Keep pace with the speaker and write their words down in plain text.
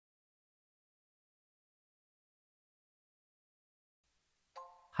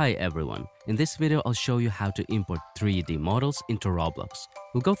Hi everyone, in this video I'll show you how to import 3D models into Roblox.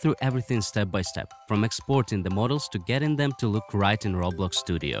 We'll go through everything step by step, from exporting the models to getting them to look right in Roblox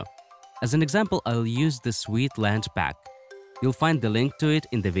Studio. As an example, I'll use the Sweet Land pack. You'll find the link to it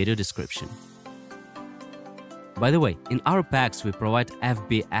in the video description. By the way, in our packs we provide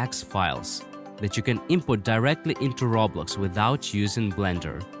FBX files that you can import directly into Roblox without using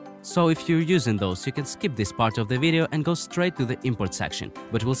Blender. So if you're using those, you can skip this part of the video and go straight to the import section,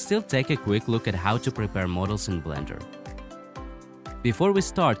 but we'll still take a quick look at how to prepare models in Blender. Before we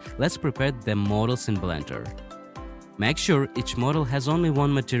start, let's prepare the models in Blender. Make sure each model has only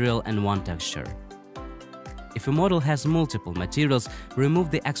one material and one texture. If a model has multiple materials,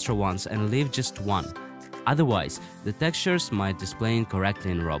 remove the extra ones and leave just one. Otherwise, the textures might display incorrectly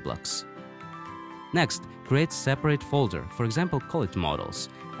in Roblox. Next, create a separate folder, for example call it models,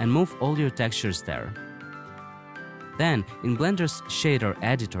 and move all your textures there. Then, in Blender's shader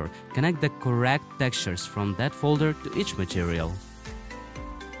editor, connect the correct textures from that folder to each material.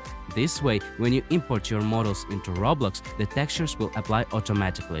 This way, when you import your models into Roblox, the textures will apply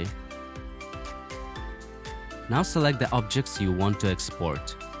automatically. Now select the objects you want to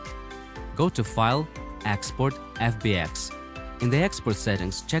export. Go to File, Export, FBX. In the export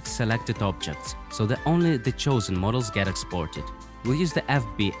settings, check Selected Objects, so that only the chosen models get exported. We'll use the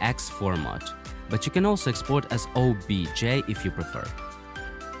FBX format, but you can also export as OBJ if you prefer.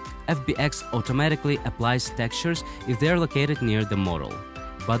 FBX automatically applies textures if they are located near the model,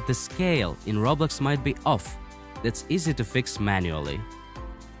 but the scale in Roblox might be off. That's easy to fix manually.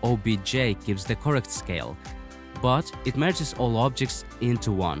 OBJ keeps the correct scale, but it merges all objects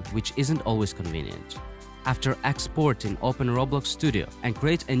into one, which isn't always convenient. After exporting, open Roblox Studio and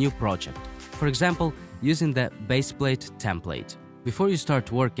create a new project, for example, using the baseplate template. Before you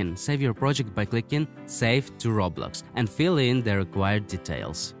start working, save your project by clicking Save to Roblox and fill in the required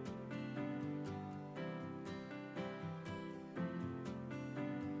details.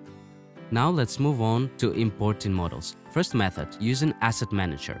 Now let's move on to importing models. First method, using Asset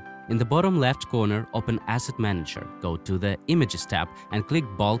Manager. In the bottom left corner, open Asset Manager, go to the Images tab and click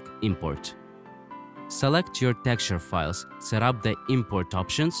Bulk Import. Select your texture files, set up the import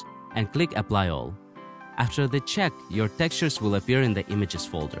options, and click Apply All. After the check, your textures will appear in the Images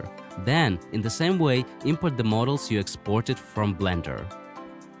folder. Then, in the same way, import the models you exported from Blender.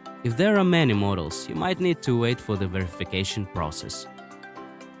 If there are many models, you might need to wait for the verification process.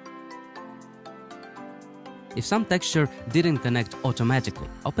 If some texture didn't connect automatically,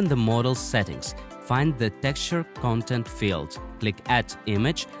 open the Model settings. Find the Texture Content field, click Add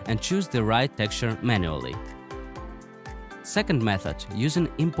Image and choose the right texture manually. Second method, using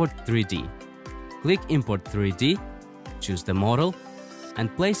Import 3D. Click Import 3D, choose the model,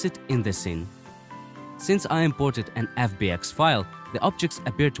 and place it in the scene. Since I imported an FBX file, the objects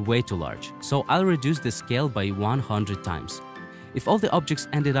appeared way too large, so I'll reduce the scale by 100 times. If all the objects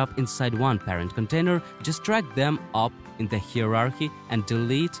ended up inside one parent container, just drag them up in the hierarchy and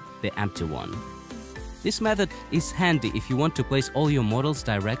delete the empty one. This method is handy if you want to place all your models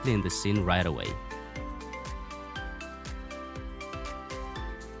directly in the scene right away.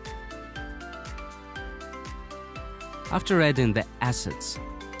 After adding the assets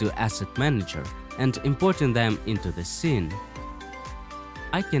to Asset Manager and importing them into the scene,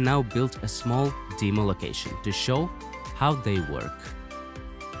 I can now build a small demo location to show how they work.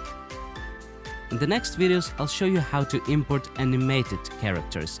 In the next videos, I'll show you how to import animated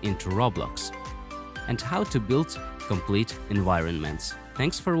characters into Roblox and how to build complete environments.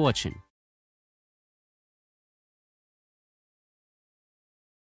 Thanks for watching.